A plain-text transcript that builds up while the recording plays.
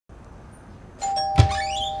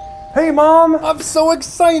Hey, Mom! I'm so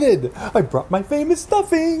excited! I brought my famous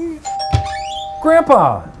stuffing!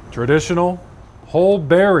 Grandpa! Traditional, whole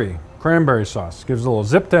berry, cranberry sauce. Gives a little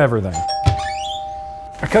zip to everything.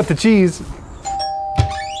 I cut the cheese.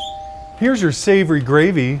 Here's your savory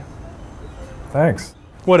gravy. Thanks.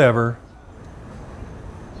 Whatever.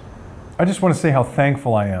 I just want to say how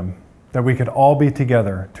thankful I am that we could all be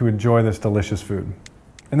together to enjoy this delicious food.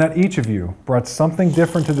 And that each of you brought something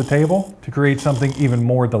different to the table to create something even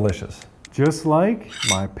more delicious. Just like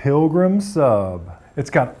my Pilgrim Sub. It's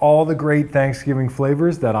got all the great Thanksgiving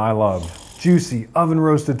flavors that I love. Juicy oven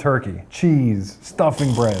roasted turkey, cheese,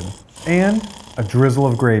 stuffing bread, and a drizzle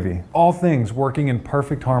of gravy. All things working in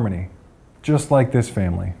perfect harmony. Just like this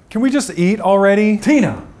family. Can we just eat already?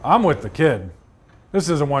 Tina! I'm with the kid. This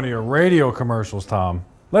isn't one of your radio commercials, Tom.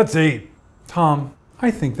 Let's eat. Tom, I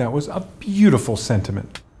think that was a beautiful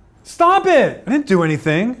sentiment. Stop it! I didn't do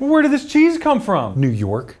anything. Where did this cheese come from? New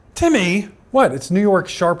York. Timmy! What? It's New York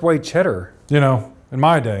sharp white cheddar. You know, in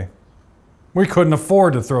my day, we couldn't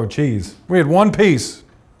afford to throw cheese. We had one piece.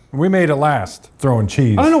 We made it last, throwing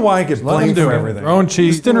cheese. I don't know why I get blamed for everything. Throwing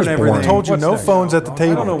cheese, This dinner's boring. I told you What's no next? phones at the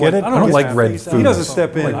table. Get it? I don't like red food. He doesn't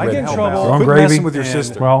step in. I get in trouble. Throwing Quit gravy. messing with your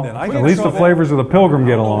sister. Well, at least the flavors of the Pilgrim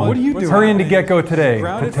get along. What are you doing? Hurry into GetGo today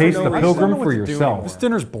to taste the I Pilgrim don't know for what to do yourself. anymore. This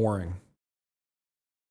dinner's boring.